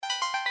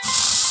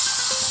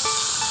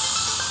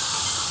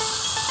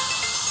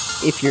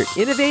If you're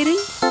innovating,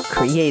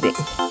 creating,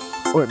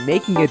 or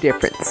making a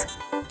difference,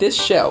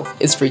 this show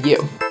is for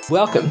you.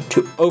 Welcome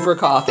to Over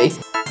Coffee.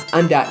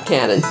 I'm Dot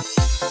Cannon.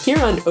 Here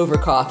on Over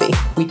Coffee,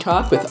 we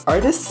talk with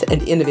artists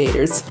and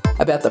innovators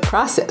about the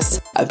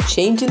process of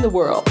changing the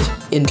world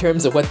in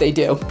terms of what they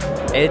do.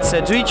 It's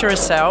a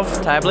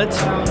do-it-yourself tablet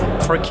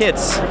for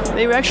kids.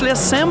 They actually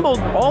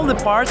assembled all the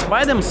parts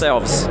by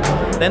themselves.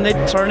 Then they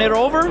turn it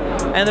over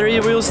and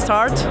they will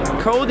start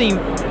coding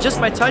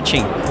just by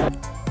touching.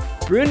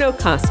 Bruno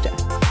Costa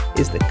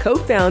is the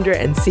co-founder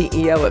and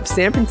CEO of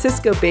San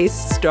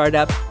Francisco-based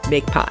startup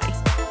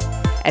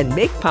MakePi. And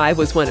MakePi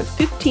was one of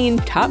 15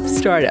 top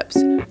startups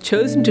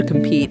chosen to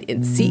compete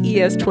in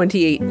CES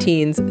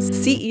 2018's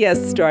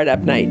CES Startup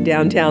Night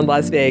downtown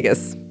Las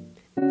Vegas.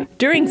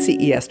 During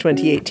CES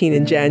 2018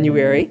 in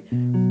January,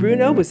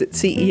 Bruno was at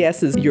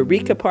CES's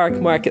Eureka Park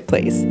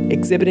Marketplace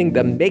exhibiting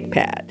the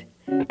MakePad.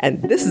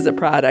 And this is a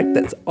product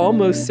that's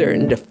almost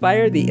certain to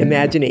fire the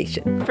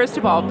imagination. First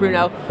of all,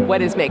 Bruno,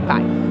 what is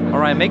MakePi? All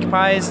right,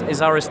 MakePi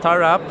is our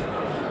startup.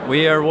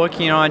 We are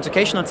working on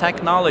educational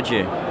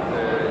technology.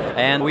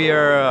 And we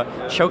are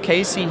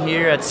showcasing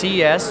here at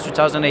CES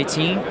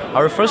 2018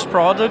 our first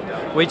product,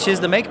 which is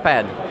the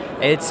MakePad.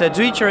 It's a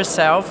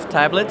do-it-yourself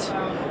tablet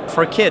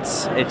for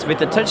kids. It's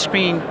with a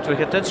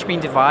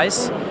touchscreen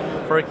device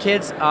for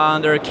kids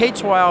under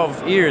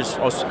K-12 years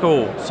of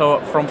school, so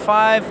from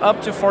 5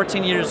 up to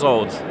 14 years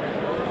old.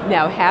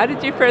 Now, how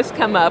did you first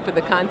come up with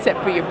the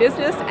concept for your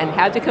business, and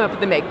how did you come up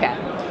with the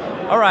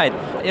MakePad? All right,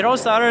 it all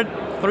started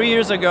 3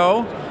 years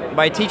ago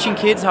by teaching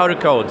kids how to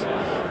code.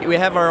 We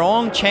have our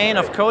own chain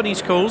of coding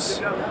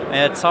schools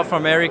at South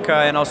America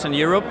and also in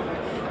Europe,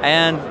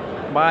 and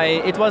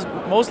it was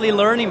mostly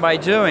learning by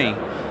doing.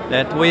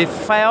 That we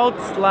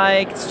felt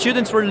like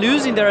students were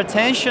losing their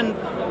attention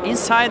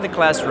inside the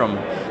classroom.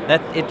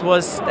 That it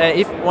was,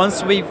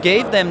 once we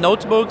gave them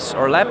notebooks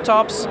or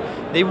laptops,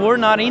 they were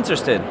not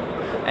interested.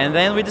 And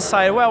then we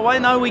decided, well, why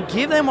not we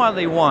give them what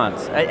they want?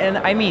 And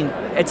I mean,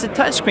 it's a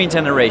touchscreen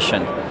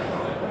generation.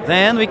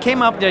 Then we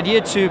came up with the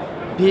idea to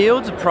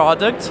build a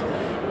product,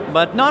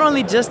 but not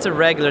only just a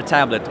regular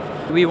tablet.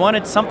 We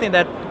wanted something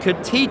that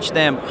could teach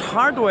them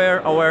hardware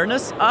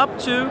awareness up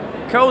to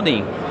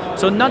coding.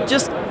 So not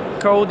just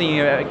coding,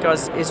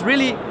 because it's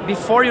really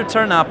before you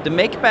turn up the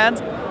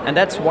MakePad, and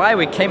that's why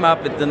we came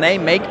up with the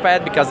name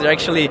MakePad, because they're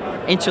actually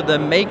into the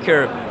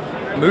maker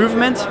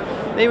movement.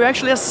 They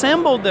actually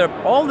assembled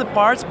all the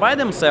parts by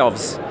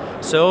themselves.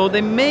 So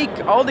they make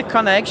all the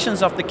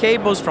connections of the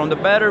cables from the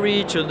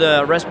battery to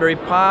the Raspberry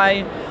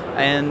Pi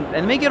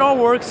and make it all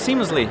work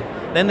seamlessly.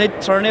 Then they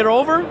turn it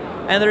over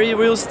and they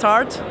will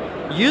start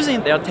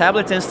using their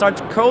tablet and start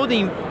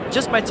coding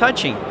just by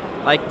touching,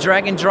 like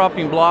drag and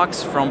dropping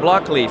blocks from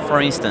Blockly, for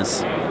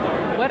instance.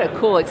 What a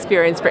cool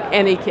experience for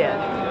any kid.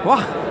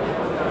 Wow,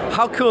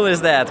 how cool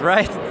is that,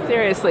 right?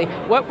 Seriously,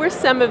 what were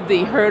some of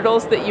the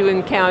hurdles that you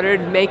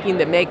encountered making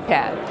the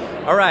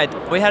MakePad? All right,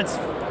 we had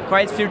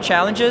quite a few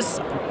challenges.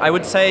 I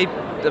would say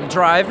the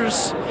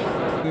drivers,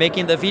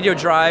 making the video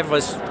drive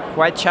was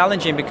quite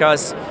challenging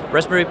because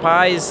Raspberry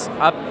Pi is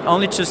up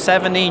only to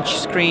 7-inch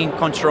screen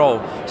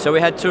control. So we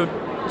had to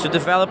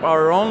develop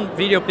our own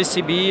video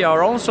PCB,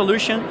 our own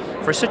solution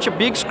for such a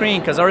big screen,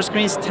 because our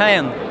screen is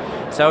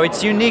 10. So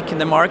it's unique in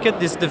the market.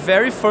 This is the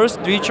very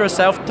first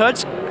do-it-yourself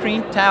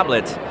touchscreen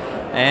tablet.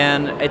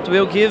 And it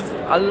will give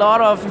a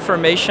lot of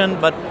information,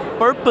 but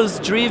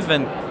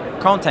purpose-driven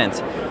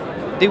content.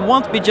 They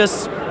won't be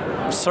just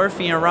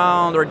surfing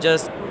around or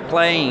just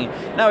playing.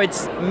 No,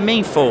 it's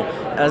meaningful.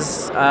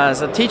 As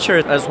a teacher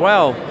as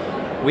well,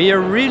 we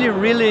are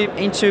really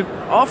into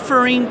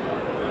offering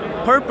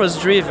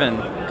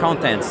purpose-driven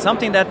content,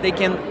 something that they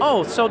can,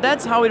 oh, so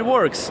that's how it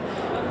works.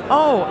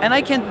 Oh, and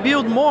I can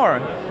build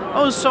more.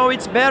 Oh, so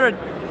it's better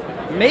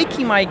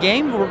making my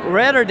game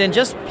rather than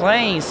just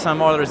playing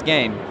some other's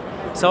game.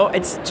 So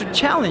it's to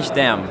challenge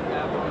them.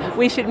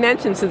 We should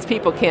mention, since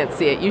people can't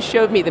see it, you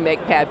showed me the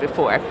MakePad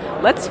before.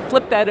 Let's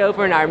flip that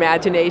over in our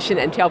imagination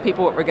and tell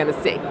people what we're going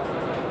to see.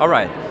 All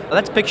right,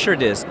 let's picture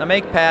this. The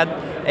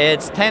MakePad,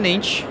 it's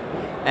 10-inch,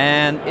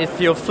 and if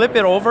you flip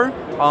it over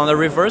on the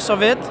reverse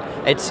of it,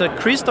 it's a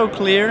crystal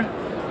clear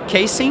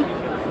casing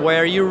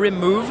where you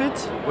remove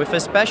it with a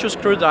special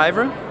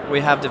screwdriver we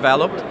have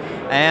developed,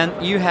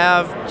 and you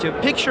have to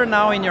picture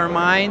now in your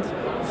mind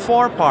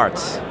 4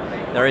 parts.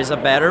 There is a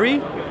battery,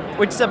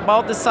 which is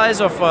about the size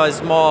of a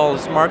small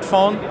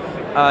smartphone,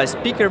 a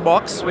speaker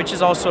box, which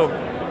is also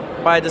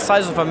by the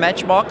size of a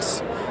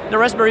matchbox. The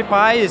Raspberry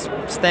Pi is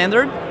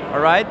standard, all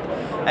right?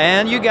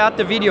 And you got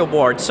the video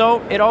board.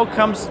 So it all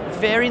comes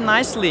very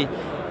nicely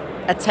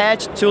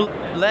attached to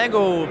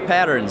Lego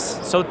patterns.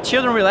 So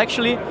children will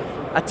actually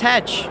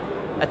attach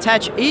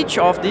each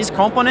of these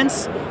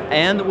components,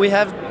 and we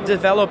have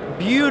developed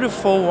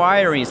beautiful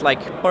wirings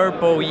like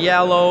purple,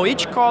 yellow,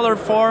 each color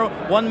for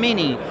one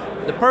meaning.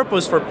 The purple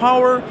is for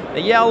power,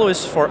 the yellow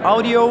is for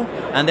audio,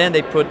 and then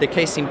they put the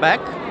casing back,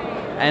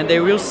 and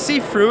they will see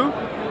through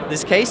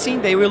this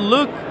casing, they will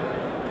look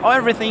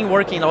everything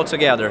working all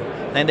together.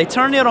 Then they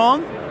turn it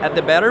on at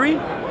the battery,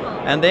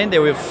 and then they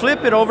will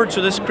flip it over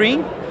to the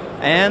screen,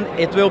 and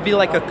it will be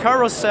like a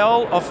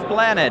carousel of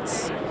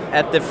planets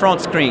at the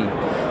front screen.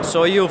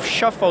 So you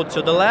shuffle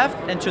to the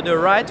left and to the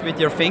right with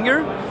your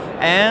finger,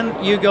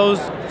 and you go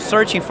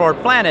searching for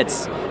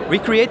planets. We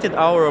created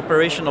our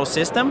operational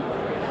system,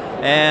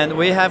 and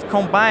we have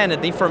combined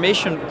the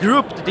information,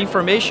 grouped the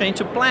information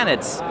into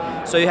planets.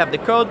 So you have the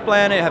code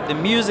planet, you have the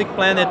music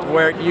planet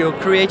where you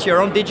create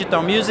your own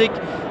digital music,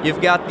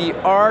 you've got the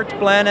art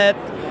planet,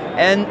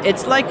 and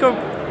it's like a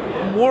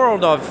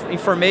world of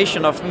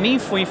information, of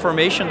meaningful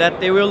information that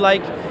they will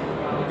like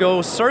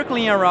go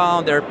circling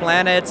around their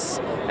planets,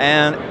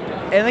 and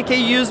it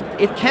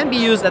can be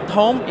used at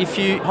home if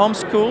you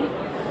homeschool.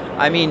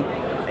 I mean,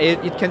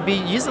 it can be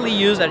easily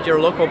used at your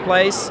local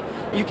place.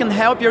 You can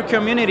help your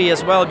community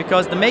as well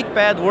because the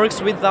MakePad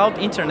works without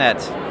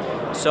internet.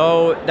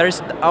 So there's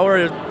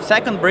our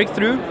second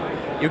breakthrough.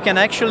 You can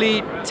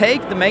actually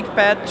take the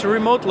MakePad to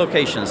remote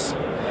locations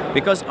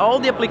because all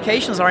the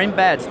applications are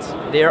embedded.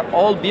 They are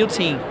all built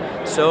in.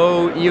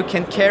 So you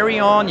can carry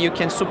on, you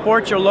can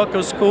support your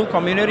local school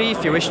community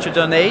if you wish to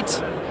donate.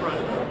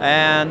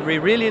 And we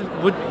really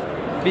would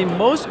be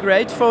most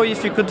grateful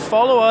if you could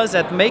follow us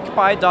at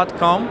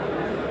MakePi.com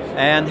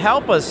and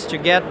help us to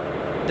get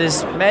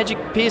this magic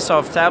piece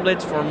of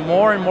tablet for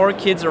more and more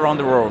kids around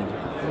the world.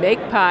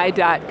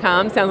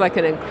 MakePi.com sounds like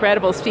an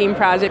incredible STEAM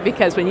project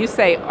because when you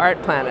say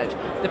Art Planet,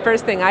 the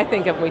first thing I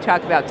think of when we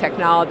talk about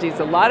technology is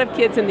a lot of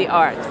kids in the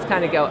arts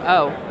kind of go,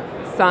 oh,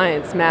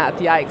 science, math,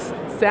 yikes.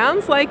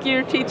 Sounds like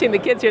you're teaching the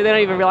kids here, they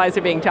don't even realize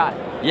they're being taught.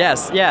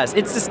 Yes,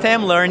 it's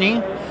STEM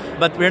learning,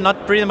 but we're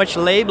not pretty much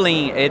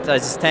labeling it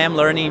as STEM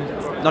learning,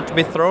 not to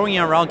be throwing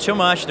around too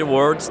much the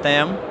word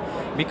STEM,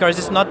 because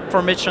it's not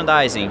for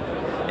merchandising.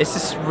 It's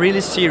just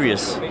really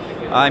serious.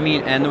 I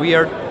mean, and we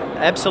are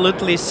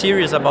absolutely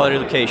serious about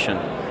education.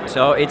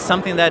 So it's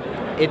something that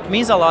it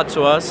means a lot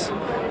to us,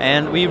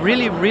 and we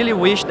really, really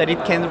wish that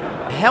it can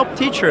help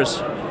teachers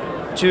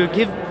to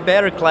give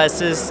better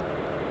classes.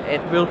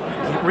 It will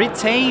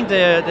retain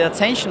the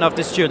attention of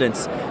the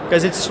students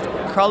because it's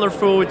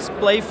colorful, it's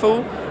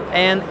playful,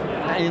 and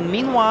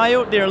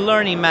meanwhile they're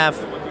learning math,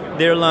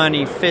 they're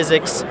learning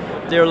physics,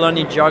 they're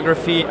learning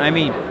geography. I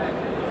mean,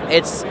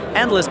 it's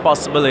endless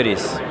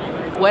possibilities.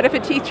 What if a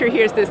teacher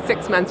hears this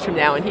 6 months from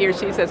now and he or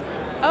she says,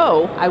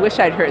 oh, I wish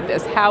I'd heard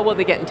this. How will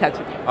they get in touch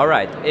with you? All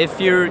right. If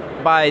you're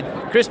by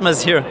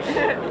Christmas here,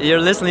 you're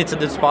listening to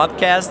this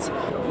podcast,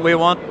 we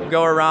won't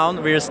go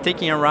around. We're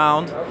sticking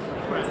around.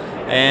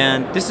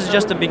 And this is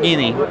just the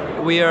beginning.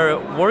 We are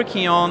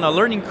working on a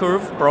learning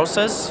curve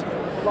process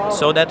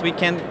so that we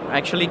can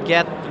actually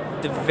get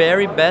the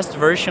very best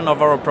version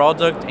of our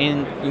product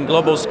in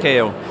global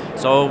scale.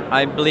 So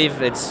I believe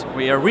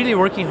we are really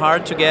working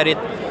hard to get it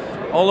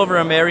all over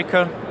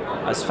America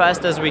as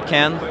fast as we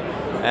can,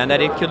 and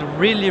that it could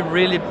really,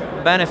 really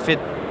benefit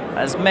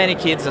as many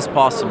kids as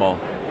possible.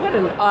 What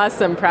an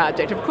awesome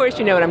project. Of course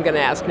you know what I'm going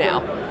to ask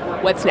now.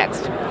 What's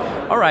next?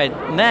 All right,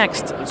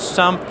 next,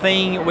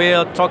 something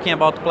we're talking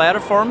about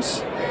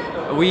platforms.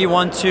 We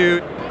want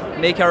to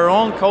make our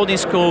own coding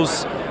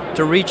schools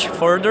to reach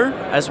further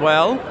as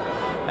well.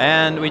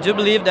 And we do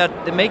believe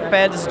that the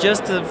MakePad is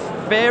just the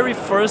very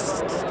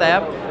first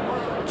step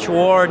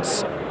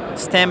towards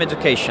STEM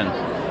education.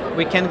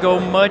 We can go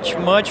much,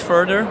 much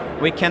further.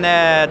 We can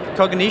add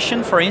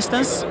cognition, for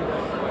instance.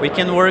 We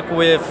can work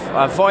with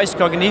voice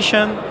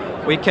cognition.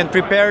 We can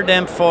prepare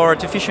them for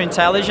artificial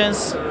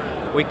intelligence.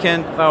 We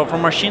can, for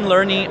machine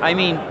learning. I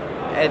mean,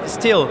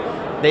 still,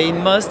 they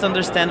must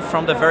understand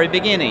from the very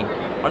beginning.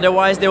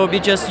 Otherwise, they will be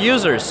just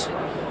users.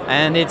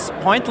 And it's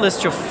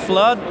pointless to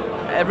flood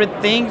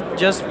everything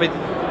just with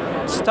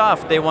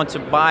stuff they want to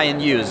buy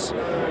and use.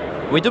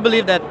 We do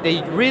believe that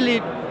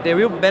they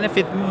will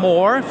benefit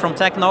more from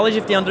technology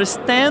if they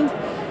understand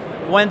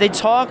when they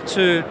talk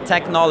to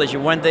technology,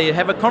 when they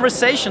have a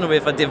conversation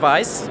with a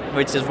device,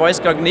 which is voice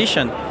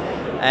cognition,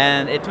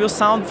 and it will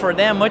sound for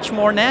them much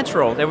more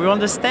natural. They will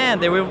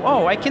understand. They will,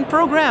 oh, I can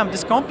program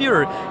this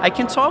computer. I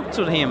can talk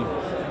to him.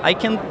 I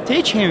can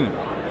teach him.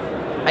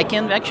 I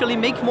can actually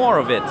make more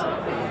of it.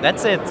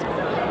 That's it.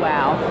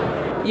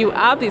 Wow. You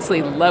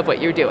obviously love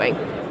what you're doing.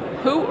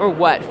 Who or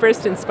what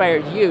first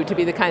inspired you to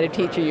be the kind of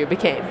teacher you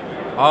became?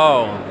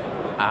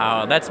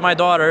 That's my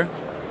daughter.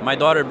 My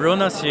daughter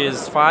Bruna, she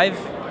is 5,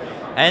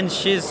 and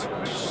she's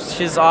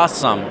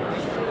awesome.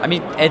 I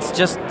mean, it's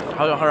just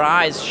her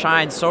eyes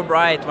shine so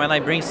bright when I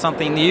bring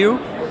something new.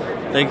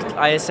 Like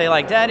I say,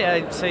 like Daddy,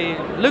 I say,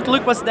 look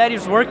what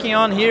Daddy's working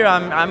on here.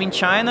 I'm in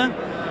China.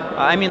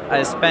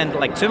 I spent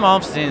like 2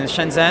 months in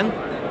Shenzhen,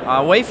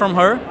 away from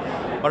her,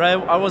 but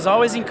I was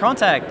always in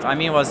contact. I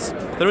mean, it was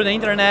through the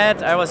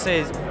internet. I would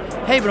say,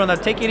 hey Bruno,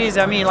 take it easy.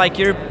 I mean, like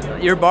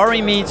you're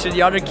borrowing me to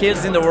the other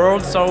kids in the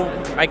world, so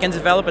I can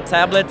develop a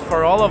tablet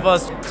for all of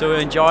us to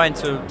enjoy and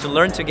to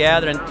learn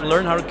together and to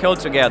learn how to code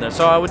together.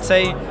 So I would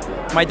say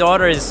my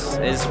daughter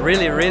is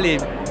really, really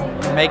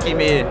making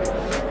me,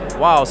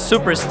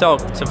 super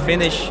stoked to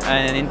finish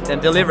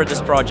and deliver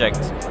this project.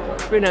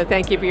 Bruno,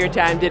 thank you for your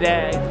time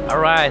today. All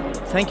right.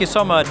 Thank you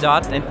so much,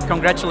 Dot, and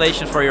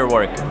congratulations for your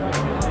work.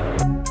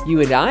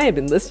 You and I have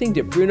been listening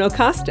to Bruno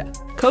Costa,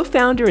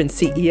 co-founder and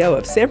CEO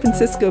of San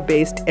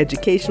Francisco-based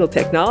educational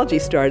technology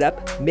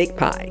startup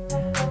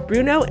MakePi.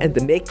 Bruno and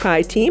the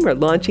MakePi team are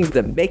launching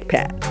the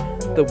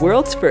MakePad, the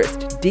world's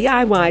first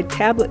DIY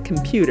tablet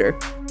computer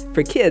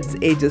for kids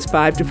ages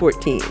 5 to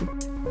 14.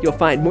 You'll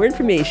find more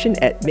information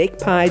at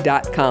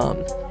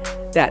MakePi.com.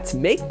 That's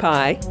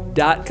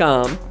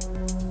MakePi.com.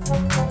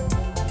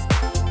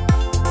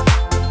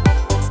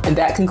 And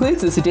that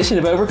concludes this edition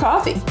of Over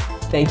Coffee.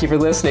 Thank you for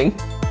listening.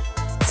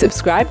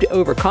 Subscribe to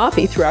Over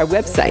Coffee through our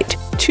website,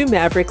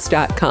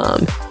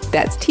 twomavericks.com.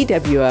 That's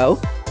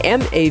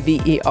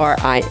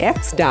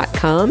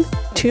TWOMAVERIX.com,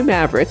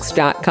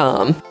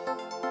 twomavericks.com.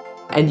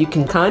 And you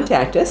can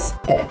contact us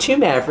at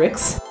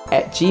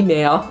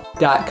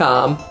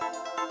twomavericks@gmail.com.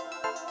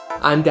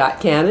 I'm Dot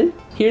Cannon.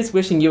 Here's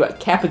wishing you a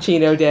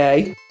cappuccino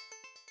day.